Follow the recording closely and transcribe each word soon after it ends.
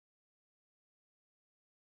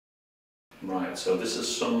Right, so this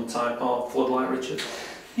is some type of floodlight, Richard?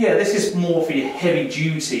 Yeah, this is more for your heavy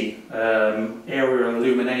duty area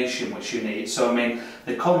illumination which you need. So I mean,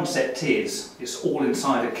 the concept is it's all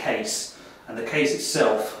inside a case, and the case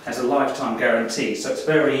itself has a lifetime guarantee, so it's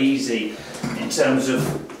very easy in terms of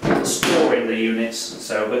storing the units.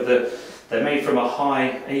 So, but they're made from a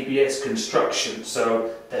high ABS construction,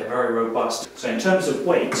 so they're very robust. So in terms of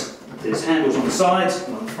weight, there's handles on the side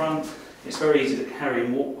and on the front. It's very easy to carry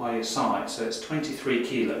and walk by your side, so it's 23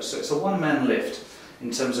 kilos. So it's a one-man lift.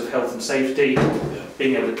 In terms of health and safety,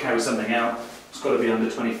 being able to carry something out, it's got to be under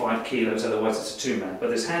 25 kilos, otherwise it's a two-man. But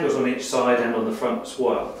there's handles on each side and on the front as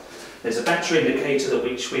well. There's a battery indicator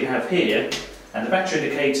which we have here, and the battery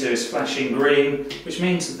indicator is flashing green, which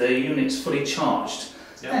means that the unit's fully charged.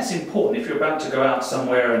 Yep. That's important if you're about to go out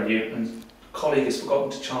somewhere and a colleague has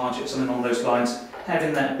forgotten to charge it, something along those lines.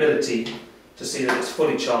 Having that ability to see that it's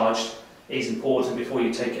fully charged is important before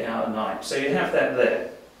you take it out at night. So you have that there.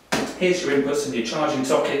 Here's your inputs and your charging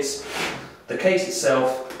sockets. The case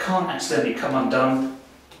itself can't accidentally come undone.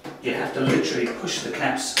 You have to literally push the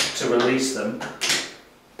caps to release them.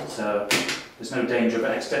 So there's no danger of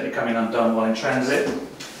it accidentally coming undone while in transit.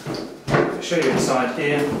 I'll show you inside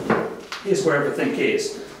here. Here's where everything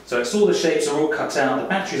is. So it's all the shapes are all cut out. The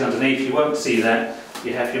battery's underneath, you won't see that.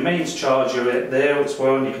 You have your mains charger there as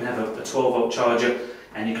well, and you can have a 12-volt charger,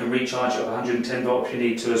 and you can recharge it at 110 volt if you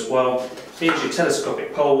need to as well. Here's your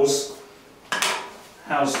telescopic poles,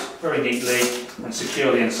 housed very neatly and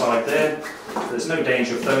securely inside there. So there's no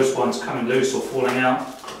danger of those ones coming loose or falling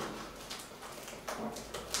out.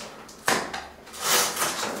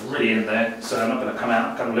 So really in there, so they're not going to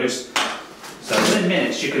come loose. So within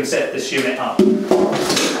minutes you can set this unit up.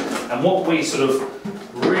 And what we sort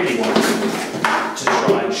of really want to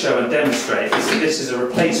try and show and demonstrate is that this is a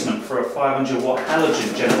replacement for a 500 watt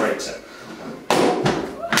halogen generator.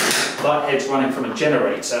 Light heads running from a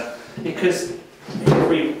generator, because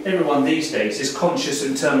everyone these days is conscious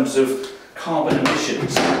in terms of carbon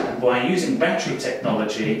emissions, and by using battery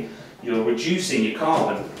technology you're reducing your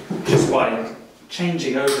carbon. Just by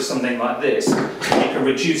changing over something like this, you can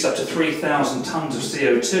reduce up to 3,000 tonnes of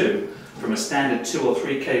CO2 from a standard 2 or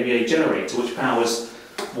 3 kVA generator which powers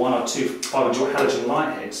 1 or 2 500 watt halogen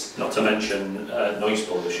light heads. Not to mention noise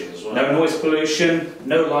pollution as well. No noise pollution,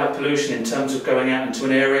 no light pollution in terms of going out into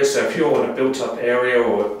an area. So if you're on a built up area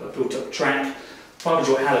or a built up track,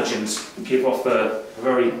 500 watt halogens give off a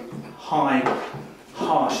very high,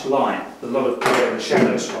 harsh light, a lot of glare and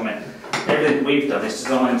shadows from it. Everything we've done is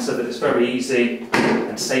designed so that it's very easy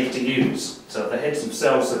and safe to use. So the heads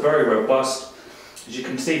themselves are very robust. As you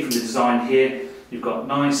can see from the design here, you've got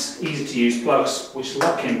nice, easy to use plugs which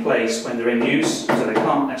lock in place when they're in use, so they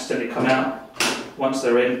can't accidentally come out. Once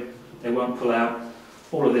they're in, they won't pull out.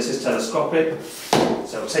 All of this is telescopic,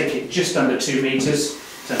 so it'll take it just under 2 meters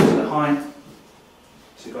in terms of the height.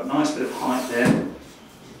 So you've got a nice bit of height there.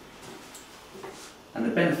 And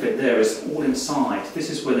the benefit there is all inside. This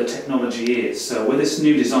is where the technology is. So with this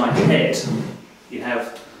new design head, you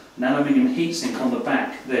have an aluminium heatsink on the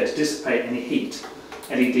back there to dissipate any heat.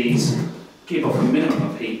 LEDs give off a minimum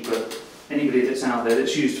of heat, but anybody that's out there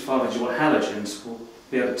that's used 500 watt halogens will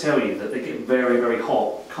be able to tell you that they get very, very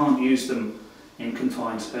hot. Can't use them in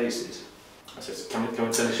confined spaces. Can we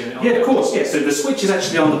turn this unit on? Yeah, of course, yeah. So the switch is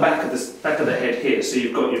actually on the back of the head here. So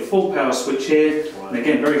you've got your full power switch here, right. And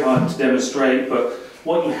again, very hard to demonstrate, but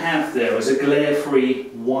what you have there is a glare-free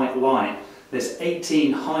white light. There's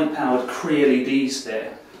 18 high-powered Cree LEDs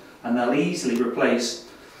there, and they'll easily replace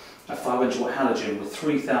a 500 watt halogen with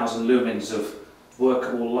 3,000 lumens of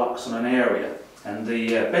workable lux on an area. And the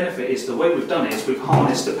benefit is, the way we've done it is we've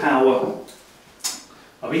harnessed the power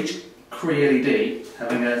of each Cree LED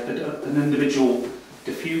having an individual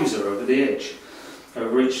diffuser over the edge,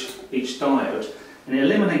 over each diode, and it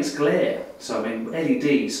eliminates glare. So I mean,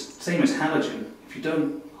 LEDs, same as halogen, if you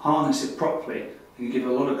don't harness it properly, it can give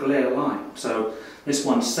a lot of glare light. So this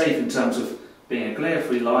one's safe in terms of being a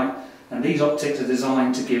glare-free light, and these optics are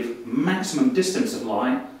designed to give maximum distance of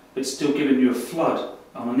light, but still giving you a flood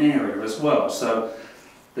on an area as well. So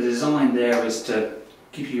the design there is to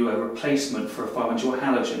give you a replacement for a 500 watt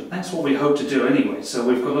halogen. That's what we hope to do anyway. So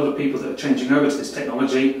we've got a lot of people that are changing over to this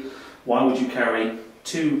technology. Why would you carry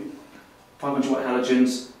 2 500 watt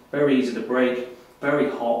halogens, very easy to break, very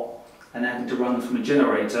hot, and having to run from a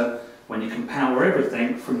generator when you can power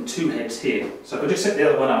everything from 2 heads here. So if I just set the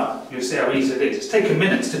other one up, you'll see how easy it is. It's taken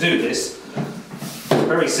minutes to do this.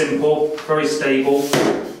 Very simple, very stable,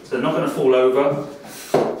 so they're not going to fall over.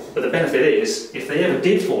 But the benefit is, if they ever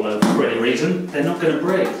did fall over for any reason, they're not going to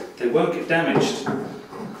break. They won't get damaged.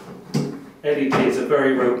 LEDs are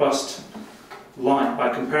very robust light by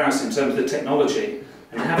comparison in terms of the technology.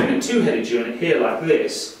 And having a two-headed unit here like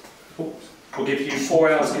this will give you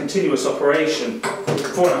 4 hours continuous operation,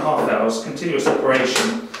 4.5 hours continuous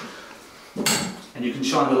operation, and you can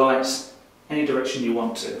shine the lights any direction you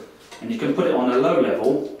want to. And you can put it on a low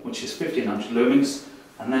level, which is 1500 lumens,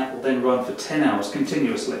 and that will then run for 10 hours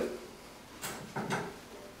continuously.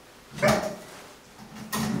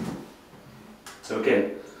 So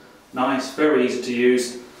again, nice, very easy to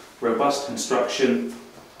use, robust construction,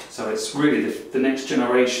 so it's really the next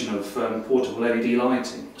generation of portable LED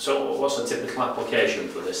lighting. So what's a typical application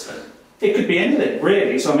for this then? It could be anything,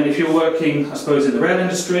 really. So I mean, if you're working, I suppose, in the rail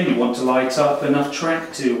industry and you want to light up enough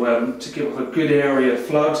track to give a good area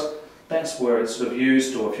flood, that's where it's sort of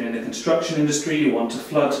used. Or if you're in the construction industry, you want to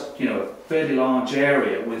flood, you know, a fairly large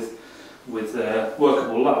area with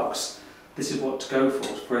workable lux. This is what to go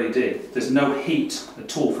for LED. There's no heat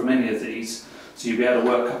at all from any of these, so you'll be able to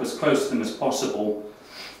work up as close to them as possible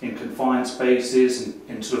in confined spaces,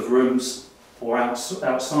 in sort of rooms, or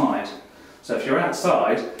outside. So if you're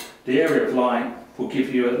outside, the area of light will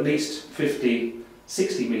give you at least 50,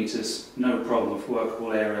 60 metres, no problem, of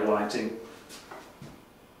workable area lighting.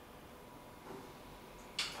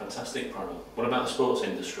 Fantastic product. What about the sports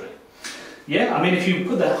industry? Yeah, I mean, if you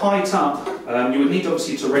put the height up, you would need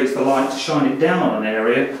obviously to raise the light to shine it down on an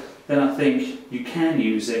area. Then I think you can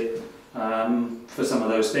use it for some of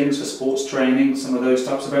those things, for sports training, some of those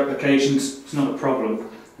types of applications. It's not a problem.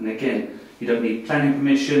 And again, you don't need planning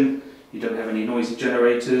permission, you don't have any noisy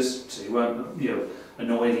generators, so you won't, you know,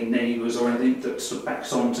 annoy any neighbours or anything that sort of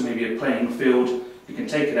backs onto maybe a playing field. You can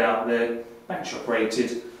take it out there, batch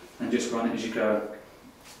operated, and just run it as you go.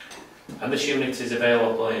 And this unit is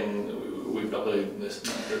available in, we've got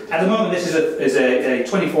At the moment, this is a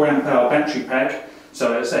 24 amp hour battery pack.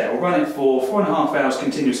 So as I say, I'll run it for 4.5 hours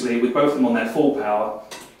continuously with both of them on their full power.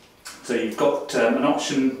 So you've got an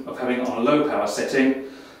option of having it on a low power setting,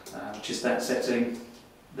 which is that setting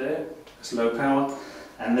there, it's low power.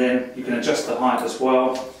 And then you can adjust the height as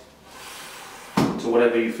well to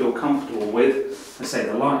whatever you feel comfortable with. As I say,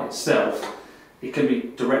 the light itself, it can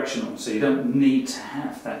be directional, so you don't need to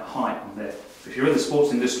have that height on there. If you're in the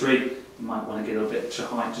sports industry, you might want to get a bit of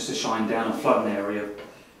height just to shine down and flood an area.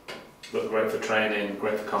 But great for training,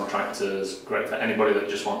 great for contractors, great for anybody that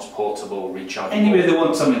just wants portable, rechargeable. Anybody that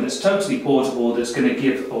wants something that's totally portable, that's going to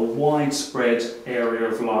give a widespread area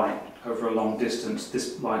of light over a long distance,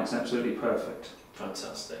 this light is absolutely perfect.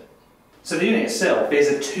 Fantastic. So the unit itself is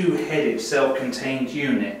a two-headed self-contained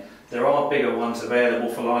unit. There are bigger ones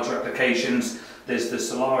available for larger applications. There's the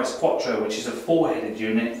Solaris Quattro, which is a four-headed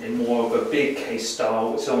unit in more of a big case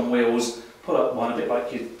style, which is on wheels, pull up one, a bit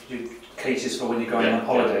like your cases for when you're going on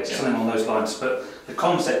holidays, something along those lines. But the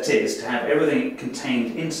concept is to have everything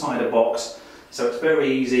contained inside a box, so it's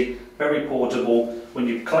very easy, very portable. When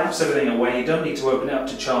you collapse everything away, you don't need to open it up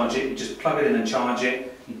to charge it, you just plug it in and charge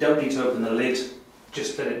it. You don't need to open the lid,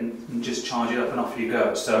 just let it in and just charge it up and off you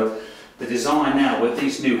go. So the design now with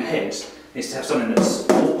these new heads is to have something that's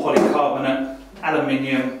all polycarbonate,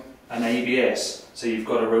 aluminium and ABS, so you've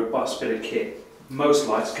got a robust bit of kit. Most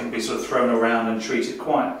lights can be sort of thrown around and treated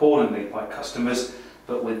quite appallingly by customers,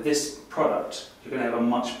 but with this product you're going to have a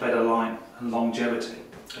much better light and longevity.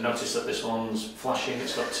 I noticed that this one's flashing,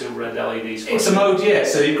 it's got two red LEDs flashing. It's a mode, yeah,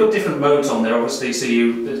 so you've got different modes on there obviously, so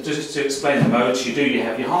you, just to explain the modes, you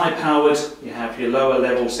have your high powered, you have your lower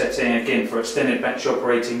level setting, again for extended battery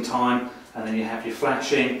operating time, and then you have your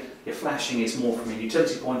flashing. Your flashing is more from a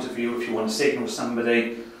utility point of view if you want to signal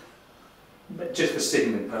somebody, but just for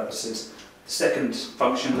signalling purposes. The second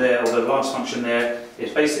function there, or the last function there,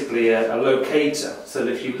 is basically a locator, so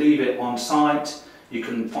that if you leave it on site, you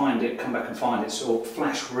can find it, come back and find it, so it'll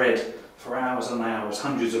flash red for hours and hours,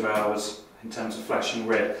 hundreds of hours in terms of flashing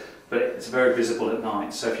red, but it's very visible at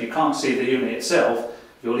night. So if you can't see the unit itself,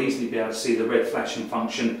 you'll easily be able to see the red flashing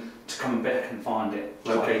function to come back and find it,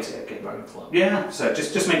 locate it again. Very clever. Yeah, so it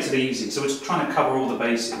just makes it easy. So it's trying to cover all the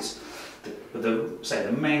bases. But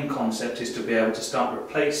the main concept is to be able to start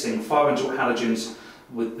replacing 500 halogens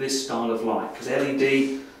with this style of light, because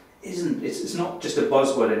LED it's not just a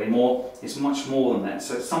buzzword anymore, it's much more than that.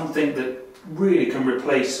 So it's something that really can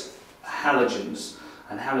replace halogens,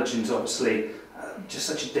 and halogens obviously just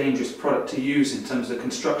such a dangerous product to use in terms of the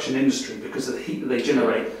construction industry because of the heat that they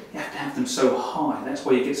generate. You have to have them so high, that's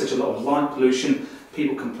why you get such a lot of light pollution,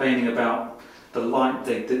 people complaining about the light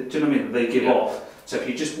do you know what I mean, they give off. So if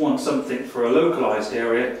you just want something for a localised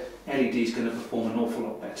area, LED is going to perform an awful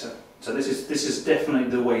lot better. So this is definitely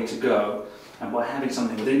the way to go. And by having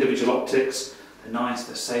something with individual optics, they're nice,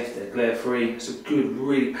 they're safe, they're glare-free. It's a good,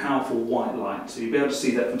 really powerful white light. So you'll be able to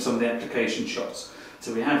see that from some of the application shots.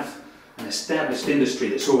 So we have an established industry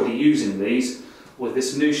that's already using these. With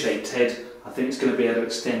this new shaped head, I think it's going to be able to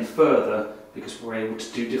extend further because we're able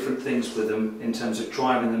to do different things with them in terms of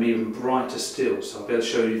driving them even brighter still. So I'll be able to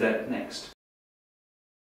show you that next.